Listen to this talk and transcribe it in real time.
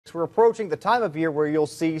Folks, we're approaching the time of year where you'll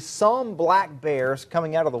see some black bears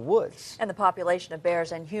coming out of the woods. And the population of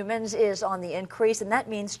bears and humans is on the increase, and that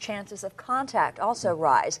means chances of contact also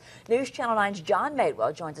rise. News Channel 9's John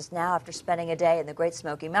Madewell joins us now after spending a day in the Great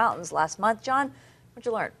Smoky Mountains last month. John, what'd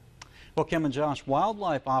you learn? Well, Kim and Josh,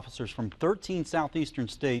 wildlife officers from 13 southeastern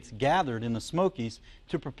states gathered in the Smokies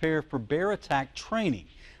to prepare for bear attack training.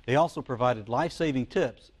 They also provided life-saving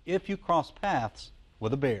tips if you cross paths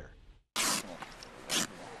with a bear.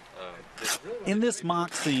 In this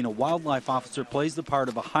mock scene, a wildlife officer plays the part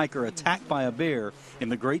of a hiker attacked by a bear in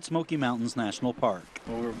the Great Smoky Mountains National Park.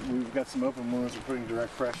 Well, we've got some open wounds. We're putting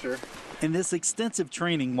direct pressure. In this extensive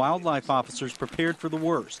training, wildlife officers prepared for the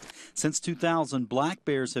worst. Since 2000, black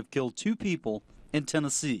bears have killed 2 people in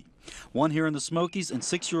Tennessee. One here in the Smokies and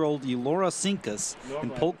 6-year-old Elora Sinkus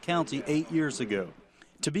in Polk County 8 years ago.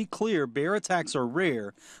 To be clear, bear attacks are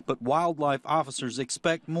rare, but wildlife officers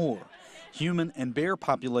expect more. Human and bear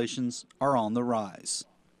populations are on the rise.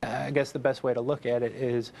 I guess the best way to look at it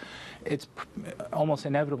is it's almost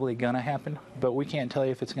inevitably going to happen, but we can't tell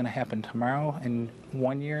you if it's going to happen tomorrow, in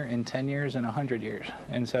 1 year, in 10 years, in 100 years.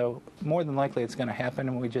 And so more than likely it's going to happen,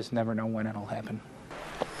 and we just never know when it'll happen.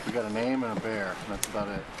 We got a name and a bear. That's about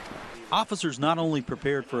it. Officers not only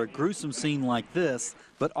prepared for a gruesome scene like this,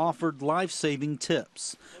 but offered life-saving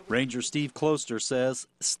tips. Ranger Steve Closter says,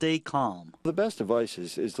 stay calm. The best advice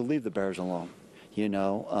is to leave the bears alone. You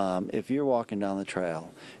know, if you're walking down the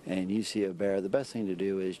trail and you see a bear, the best thing to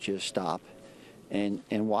do is just stop and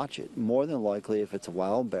watch it. More than likely, if it's a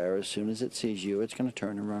wild bear, as soon as it sees you, it's going to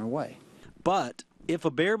turn and run away. But if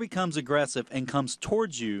a bear becomes aggressive and comes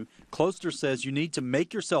towards you, Closter says you need to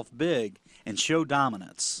make yourself big and show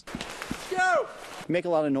dominance. Go! Make a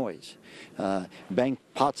lot of noise. Bang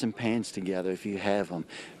pots and pans together if you have them.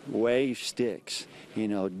 Wave sticks. You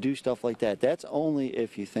know, do stuff like that. That's only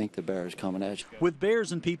if you think the bear is coming at you. With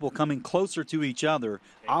bears and people coming closer to each other,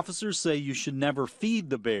 officers say you should never feed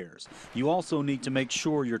the bears. You also need to make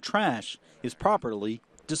sure your trash is properly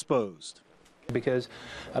disposed. Because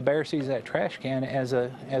a bear sees that trash can as a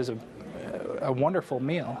wonderful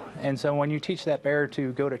meal, and so when you teach that bear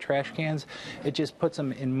to go to trash cans, it just puts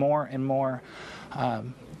them in more and more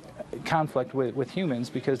conflict with humans,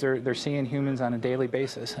 because they're seeing humans on a daily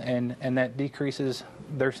basis, and that decreases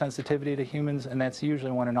their sensitivity to humans, and that's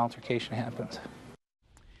usually when an altercation happens.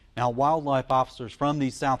 Now, wildlife officers from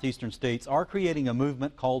these southeastern states are creating a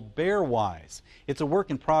movement called Bear Wise. It's a work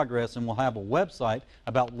in progress and will have a website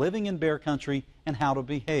about living in bear country and how to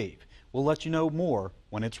behave. We'll let you know more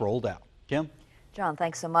when it's rolled out. Kim? John,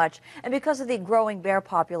 thanks so much. And because of the growing bear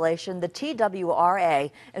population, the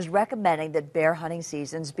TWRA is recommending that bear hunting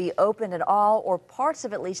seasons be open in all or parts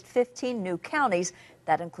of at least 15 new counties.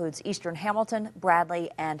 That includes eastern Hamilton, Bradley,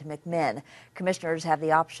 and McMinn. Commissioners have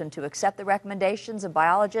the option to accept the recommendations of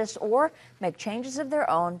biologists or make changes of their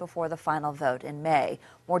own before the final vote in May.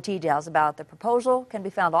 More details about the proposal can be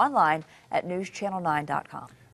found online at newschannel9.com.